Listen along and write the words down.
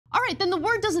All right, then the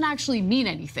word doesn't actually mean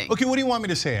anything. Okay, what do you want me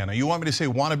to say, Anna? You want me to say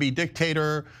wannabe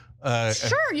dictator?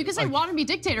 Sure, you can say wannabe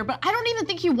dictator, but I don't even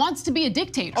think he wants to be a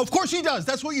dictator. Of course he does.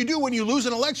 That's what you do when you lose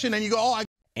an election and you go, oh,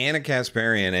 Ana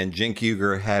Kasparian and Cenk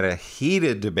Uygur had a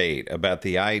heated debate about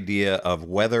the idea of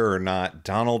whether or not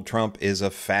Donald Trump is a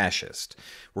fascist.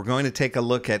 We're going to take a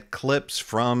look at clips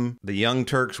from the Young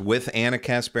Turks with Ana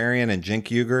Kasparian and Cenk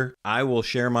Uygur. I will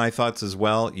share my thoughts as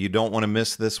well. You don't want to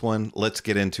miss this one. Let's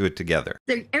get into it together.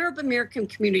 The Arab American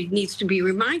community needs to be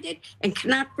reminded and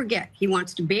cannot forget. He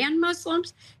wants to ban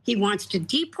Muslims, he wants to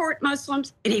deport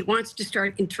Muslims, and he wants to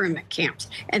start internment camps.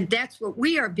 And that's what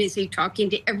we are busy talking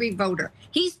to every voter.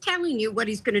 He's telling you what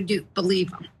he's going to do.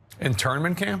 Believe him.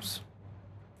 Internment camps?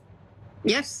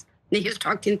 Yes. He has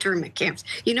talked internment camps.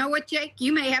 You know what, Jake?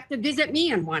 You may have to visit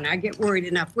me in one. I get worried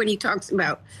enough when he talks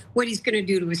about what he's going to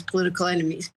do to his political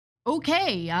enemies.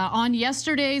 Okay, on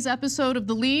yesterday's episode of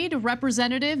The Lead,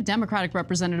 Democratic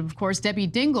representative, of course, Debbie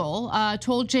Dingell,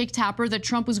 told Jake Tapper that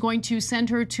Trump was going to send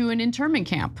her to an internment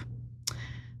camp.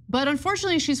 But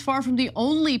unfortunately, she's far from the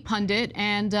only pundit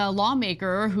and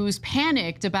lawmaker who's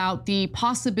panicked about the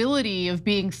possibility of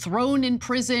being thrown in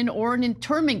prison or an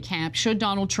internment camp should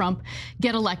Donald Trump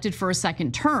get elected for a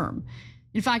second term.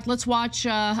 In fact, let's watch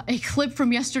a clip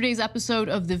from yesterday's episode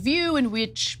of The View in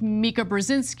which Mika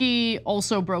Brzezinski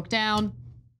also broke down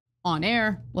on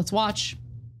air. Let's watch.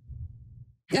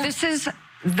 This is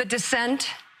the descent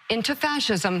into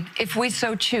fascism, if we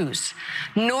so choose.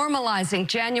 Normalizing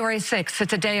January 6th,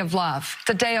 it's a day of love. It's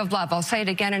a day of love. I'll say it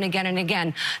again and again and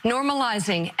again.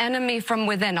 Normalizing enemy from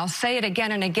within. I'll say it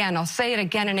again and again. I'll say it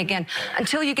again and again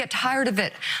until you get tired of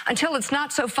it, until it's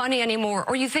not so funny anymore,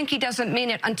 or you think he doesn't mean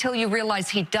it until you realize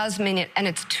he does mean it and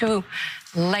it's too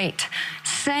late.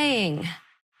 Saying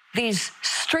these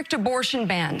strict abortion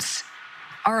bans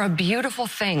are a beautiful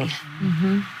thing.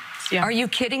 Yeah. Are you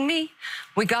kidding me?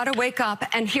 We got to wake up.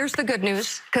 And here's the good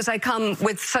news, because I come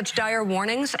with such dire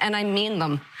warnings, and I mean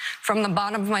them from the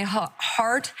bottom of my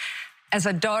heart as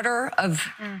a daughter of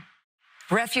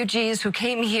refugees who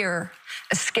came here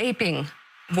escaping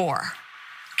war,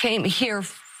 came here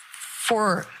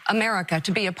for America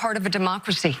to be a part of a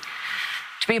democracy,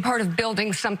 to be a part of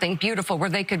building something beautiful where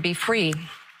they could be free.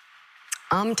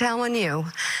 I'm telling you,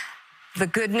 the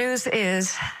good news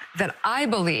is that I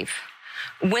believe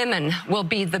women will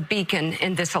be the beacon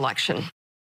in this election.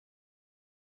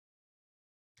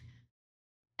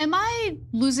 Am I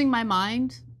losing my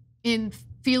mind in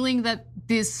feeling that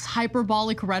this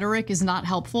hyperbolic rhetoric is not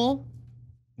helpful?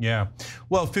 Yeah,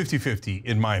 well, 50-50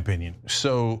 in my opinion.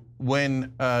 So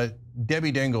when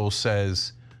Debbie Dingell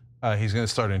says he's going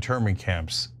to start internment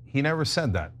camps, he never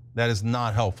said that. That is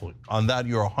not helpful. On that,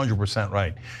 you're 100%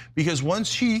 right. Because once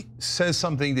she says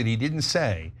something that he didn't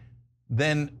say,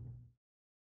 then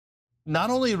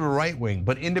not only the right wing,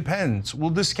 but independents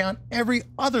will discount every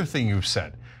other thing you've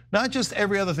said. Not just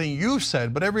every other thing you've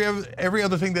said, but every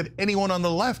other thing that anyone on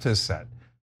the left has said.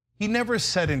 He never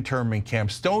said internment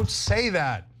camps. Don't say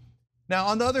that. Now,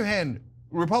 on the other hand,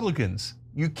 Republicans,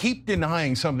 you keep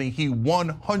denying something he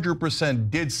 100%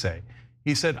 did say.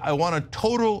 He said, I want a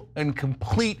total and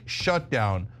complete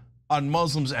shutdown on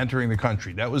Muslims entering the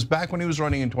country. That was back when he was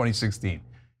running in 2016.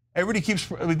 Everybody keeps,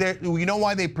 you know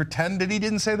why they pretend that he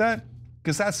didn't say that?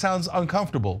 Because that sounds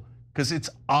uncomfortable, because it's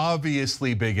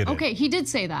obviously bigoted. Okay, he did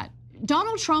say that.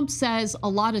 Donald Trump says a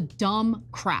lot of dumb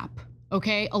crap,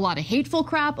 okay? A lot of hateful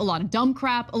crap, a lot of dumb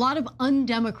crap, a lot of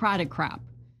undemocratic crap.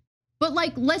 But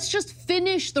like, let's just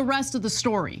finish the rest of the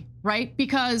story, right?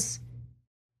 Because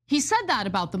he said that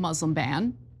about the Muslim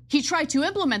ban. He tried to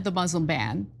implement the Muslim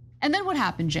ban. And then what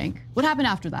happened, Cenk? What happened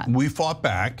after that? We fought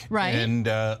back, right? And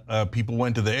people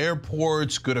went to the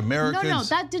airports, good Americans. No,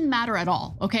 that didn't matter at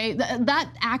all, okay? That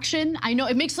action, I know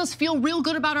it makes us feel real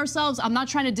good about ourselves. I'm not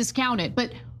trying to discount it,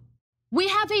 but we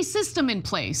have a system in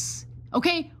place,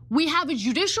 okay? We have a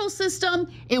judicial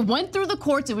system. It went through the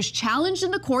courts, it was challenged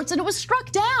in the courts, and it was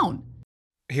struck down.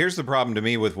 Here's the problem to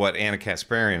me with what Ana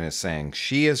Kasparian is saying.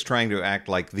 She is trying to act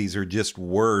like these are just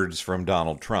words from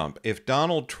Donald Trump. If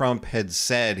Donald Trump had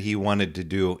said he wanted to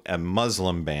do a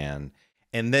Muslim ban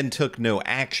and then took no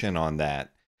action on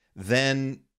that,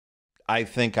 then I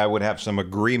think I would have some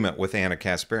agreement with Ana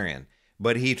Kasparian.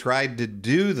 But he tried to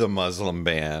do the Muslim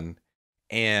ban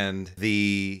and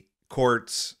the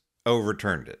courts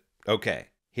overturned it. Okay,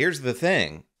 here's the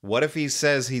thing. What if he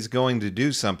says he's going to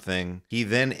do something, he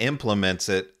then implements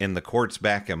it and the courts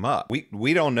back him up?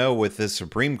 We don't know with this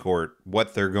Supreme Court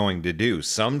what they're going to do.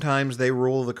 Sometimes they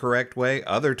rule the correct way,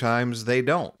 other times they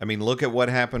don't. I mean, look at what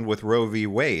happened with Roe v.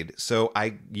 Wade. So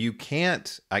Ana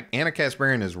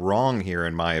Kasparian is wrong here,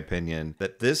 in my opinion,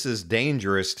 that this is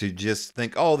dangerous to just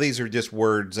think, oh, these are just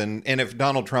words, and if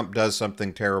Donald Trump does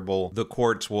something terrible, the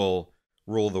courts will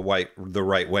rule the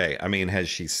right way. I mean, has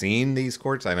she seen these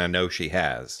courts? And I know she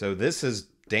has. So this is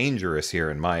dangerous here,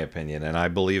 in my opinion, and I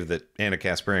believe that Ana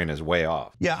Kasparian is way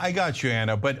off. Yeah, I got you,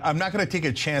 Anna, but I'm not going to take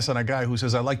a chance on a guy who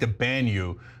says, I'd like to ban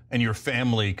you and your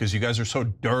family because you guys are so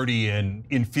dirty and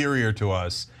inferior to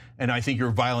us, and I think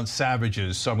you're violent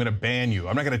savages, so I'm going to ban you.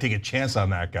 I'm not going to take a chance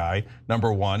on that guy,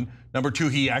 number one. Number two,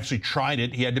 he actually tried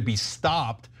it. He had to be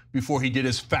stopped before he did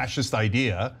his fascist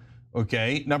idea.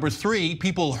 Okay, number three,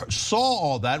 people saw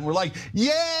all that and were like,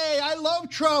 yay, I love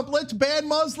Trump, let's ban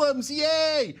Muslims,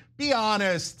 yay. Be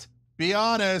honest,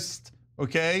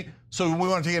 okay? So we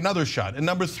want to take another shot. And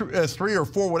number three or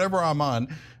four, whatever I'm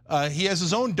on, he has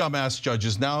his own dumbass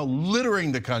judges now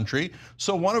littering the country.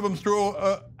 So one of them threw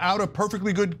out a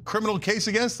perfectly good criminal case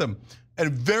against him. A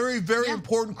very, very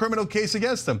important criminal case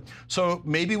against them. So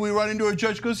maybe we run into a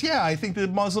judge who goes, yeah, I think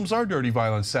that Muslims are dirty,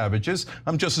 violent savages.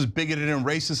 I'm just as bigoted and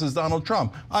racist as Donald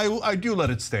Trump. I do let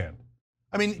it stand.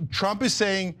 I mean, Trump is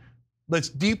saying, let's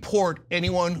deport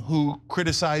anyone who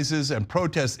criticizes and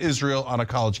protests Israel on a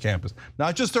college campus.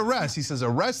 Not just arrest, he says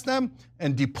arrest them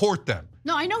and deport them.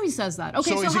 No, I know he says that.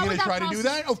 Okay, so is he going to try to do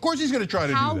that? Of course he's going to try to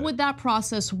do that. How would that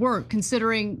process work,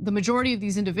 considering the majority of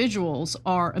these individuals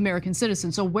are American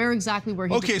citizens? So where exactly were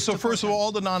he? Okay, so first of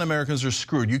all the non-Americans are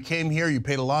screwed. You came here, you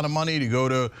paid a lot of money to go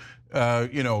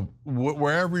to,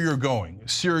 wherever you're going,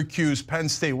 Syracuse, Penn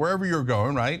State, wherever you're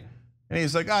going, right? And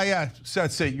he's like, oh yeah,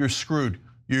 that's it, you're screwed.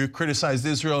 You criticized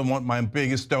Israel and my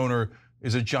biggest donor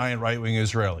is a giant right-wing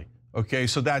Israeli. Okay,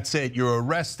 so that's it. You're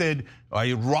arrested.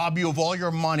 I rob you of all your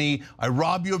money. I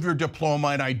rob you of your diploma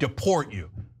and I deport you.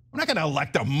 I'm not going to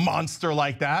elect a monster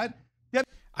like that. Yep.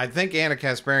 I think Ana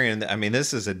Kasparian, I mean,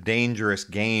 this is a dangerous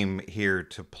game here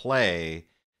to play,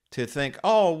 to think,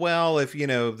 oh, well, if,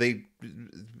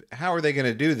 how are they going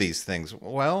to do these things?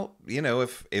 Well,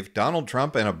 if Donald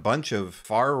Trump and a bunch of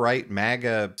far-right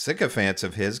MAGA sycophants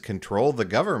of his control the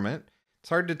government, it's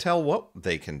hard to tell what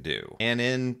they can do. And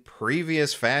in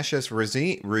previous fascist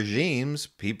regimes,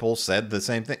 people said the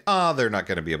same thing. Oh, they're not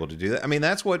going to be able to do that. I mean,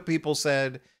 that's what people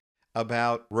said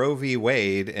about Roe v.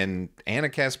 Wade, and Ana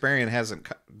Kasparian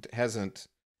hasn't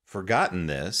forgotten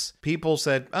this. People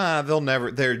said,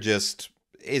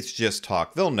 it's just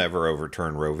talk. They'll never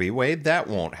overturn Roe v. Wade. That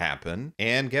won't happen.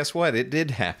 And guess what? It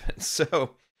did happen.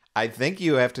 So I think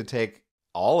you have to take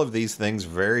all of these things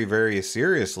very, very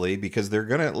seriously, because they're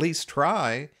going to at least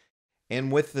try. And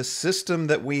with the system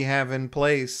that we have in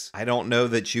place, I don't know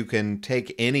that you can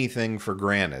take anything for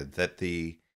granted that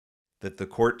the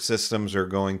court systems are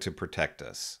going to protect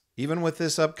us. Even with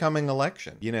this upcoming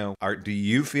election, do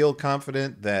you feel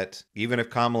confident that even if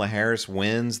Kamala Harris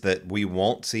wins, that we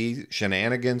won't see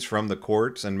shenanigans from the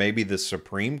courts and maybe the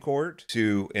Supreme Court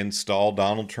to install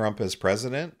Donald Trump as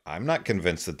president? I'm not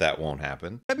convinced that that won't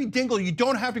happen. Debbie Dingell, you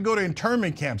don't have to go to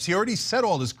internment camps. He already said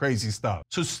all this crazy stuff.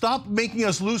 So stop making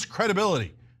us lose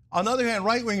credibility. On the other hand,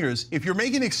 right-wingers, if you're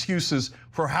making excuses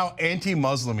for how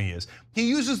anti-Muslim he is, he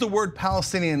uses the word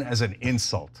Palestinian as an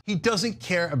insult. He doesn't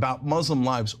care about Muslim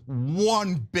lives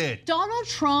one bit. Donald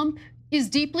Trump is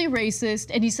deeply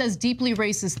racist and he says deeply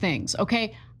racist things,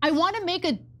 okay? I want to make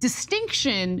a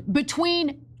distinction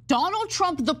between Donald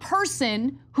Trump, the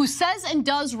person who says and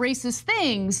does racist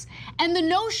things, and the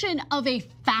notion of a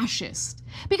fascist.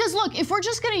 Because look, if we're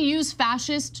just going to use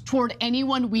fascist toward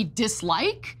anyone we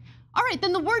dislike, all right,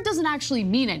 then the word doesn't actually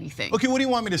mean anything. Okay, what do you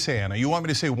want me to say, Anna? You want me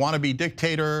to say wannabe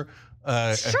dictator?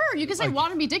 Sure, you can say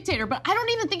wannabe dictator, but I don't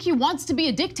even think he wants to be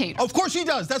a dictator. Of course he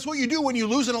does. That's what you do when you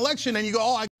lose an election and you go,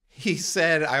 oh, He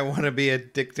said, I want to be a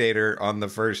dictator on the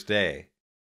first day.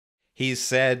 He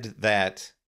said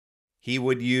that he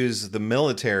would use the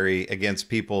military against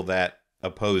people that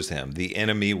oppose him, the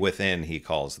enemy within, he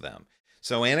calls them.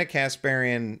 So Ana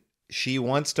Kasparian, she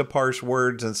wants to parse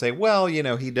words and say, well,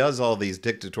 he does all these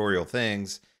dictatorial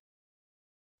things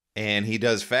and he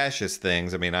does fascist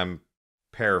things. I mean, I'm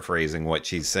paraphrasing what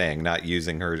she's saying, not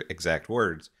using her exact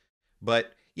words.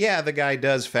 But yeah, the guy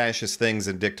does fascist things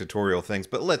and dictatorial things,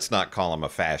 but let's not call him a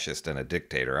fascist and a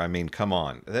dictator. I mean, come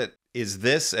on. Is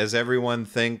this, as everyone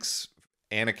thinks,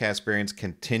 Ana Kasparian's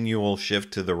continual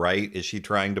shift to the right? Is she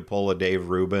trying to pull a Dave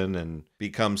Rubin and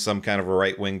become some kind of a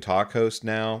right-wing talk host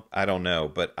now? I don't know,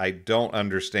 but I don't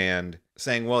understand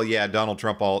saying, well, yeah, Donald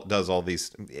Trump does all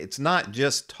these. It's not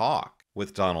just talk.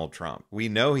 with Donald Trump. We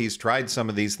know he's tried some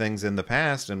of these things in the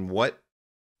past, and what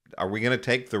are we going to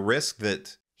take the risk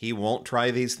that he won't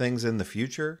try these things in the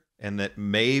future? And that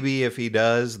maybe if he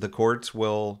does, the courts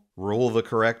will rule the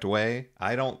correct way?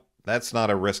 That's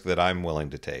not a risk that I'm willing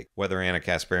to take, whether Ana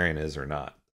Kasparian is or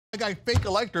not. I got fake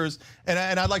electors, and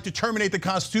I'd like to terminate the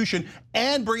Constitution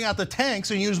and bring out the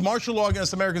tanks and use martial law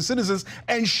against American citizens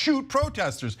and shoot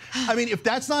protesters. I mean, if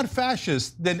that's not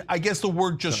fascist, then I guess the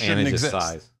word just shouldn't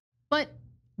exist. But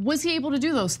was he able to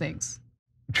do those things?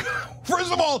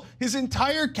 First of all, his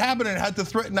entire cabinet had to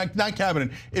threaten, not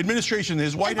cabinet, administration,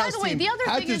 his White House team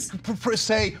had to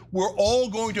say, we're all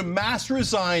going to mass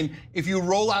resign if you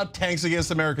roll out tanks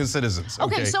against American citizens.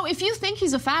 Okay, so if you think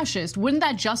he's a fascist, wouldn't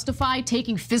that justify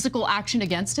taking physical action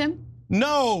against him?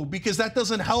 No, because that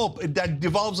doesn't help. That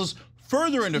devolves us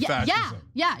further into fascism.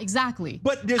 Yeah, exactly.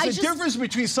 But there's a difference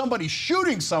between somebody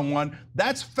shooting someone,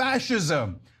 that's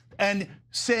fascism, and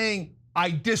saying, I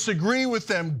disagree with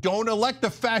them. Don't elect a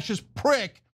fascist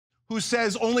prick who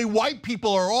says only white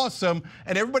people are awesome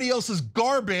and everybody else is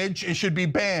garbage and should be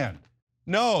banned.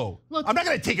 No, look, I'm not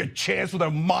going to take a chance with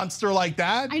a monster like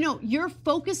that. I know, you're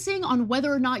focusing on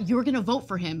whether or not you're going to vote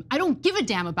for him. I don't give a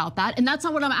damn about that, and that's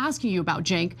not what I'm asking you about,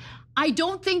 Cenk. I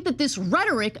don't think that this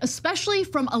rhetoric, especially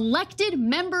from elected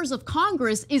members of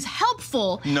Congress, is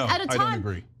helpful at a time. I don't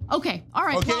agree. Okay, all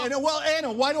right. Okay, well,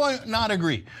 Anna, why do I not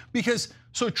agree? Because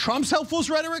so Trump's helpful is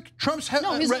rhetoric?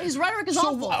 No, his rhetoric is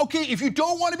awful. Okay, if you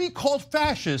don't want to be called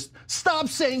fascist, stop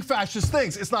saying fascist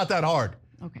things. It's not that hard.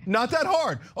 Okay. Not that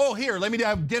hard. Oh, here, let me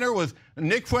have dinner with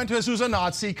Nick Fuentes, who's a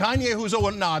Nazi, Kanye, who's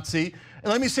a Nazi,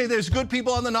 and let me say there's good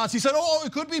people on the Nazi side. Oh,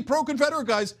 it could be pro-Confederate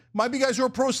guys. Might be guys who are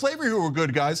pro-slavery who are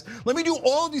good guys. Let me do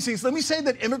all of these things. Let me say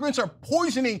that immigrants are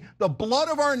poisoning the blood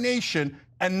of our nation,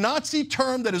 a Nazi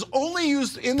term that is only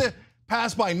used in the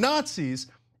past by Nazis,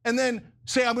 and then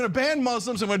say I'm going to ban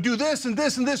Muslims, I'm going to do this and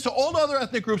this and this to all the other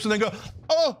ethnic groups, and then go,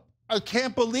 oh, I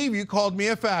can't believe you called me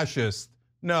a fascist.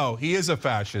 No, he is a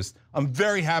fascist. I'm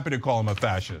very happy to call him a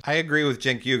fascist. I agree with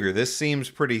Cenk Uygur. This seems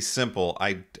pretty simple.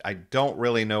 I don't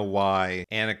really know why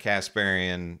Ana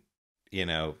Kasparian,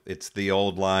 it's the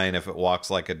old line, if it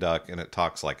walks like a duck and it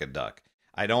talks like a duck.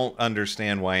 I don't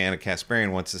understand why Ana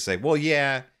Kasparian wants to say, well,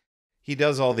 yeah, he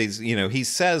does all these, he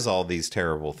says all these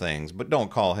terrible things, but don't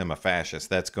call him a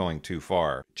fascist. That's going too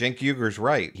far. Cenk Uygur's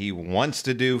right. He wants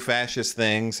to do fascist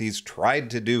things. He's tried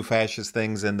to do fascist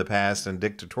things in the past and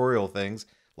dictatorial things,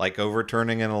 like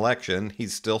overturning an election.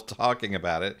 He's still talking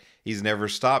about it. He's never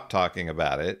stopped talking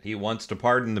about it. He wants to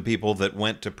pardon the people that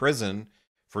went to prison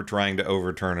for trying to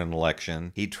overturn an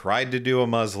election. He tried to do a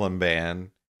Muslim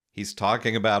ban. He's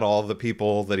talking about all the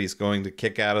people that he's going to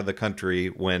kick out of the country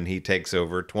when he takes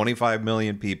over, 25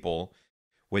 million people,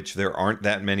 which there aren't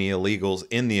that many illegals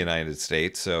in the United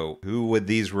States. So who would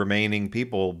these remaining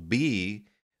people be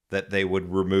that they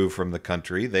would remove from the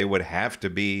country? They would have to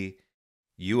be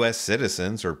U.S.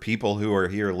 citizens or people who are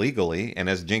here legally. And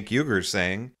as Cenk Uygur's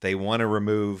saying, they want to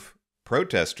remove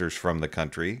protesters from the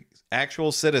country,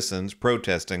 actual citizens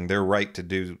protesting their right to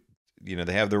do,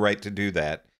 they have the right to do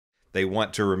that. They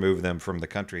want to remove them from the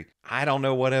country. I don't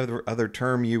know what other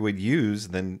term you would use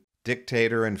than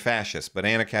dictator and fascist, but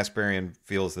Ana Kasparian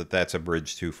feels that that's a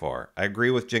bridge too far. I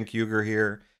agree with Cenk Uygur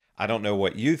here. I don't know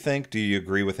what you think. Do you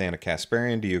agree with Ana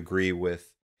Kasparian? Do you agree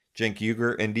with Cenk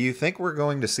Uygur? And do you think we're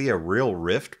going to see a real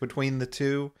rift between the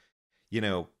two?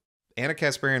 Ana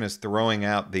Kasparian is throwing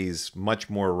out these much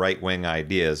more right-wing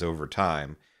ideas over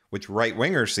time, which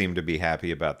right-wingers seem to be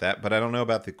happy about that, but I don't know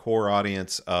about the core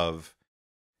audience of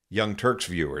Young Turks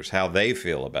viewers, how they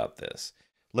feel about this.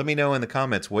 Let me know in the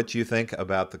comments what you think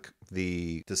about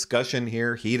the discussion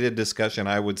here, heated discussion,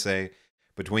 I would say,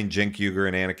 between Cenk Uygur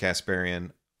and Ana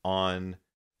Kasparian on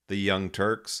the Young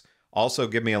Turks. Also,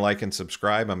 give me a like and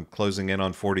subscribe. I'm closing in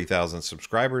on 40,000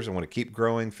 subscribers. I want to keep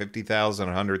growing, 50,000,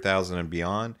 100,000 and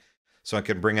beyond, so I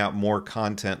can bring out more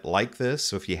content like this.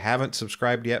 So if you haven't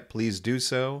subscribed yet, please do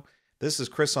so. This is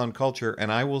Chris on Culture, and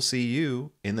I will see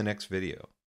you in the next video.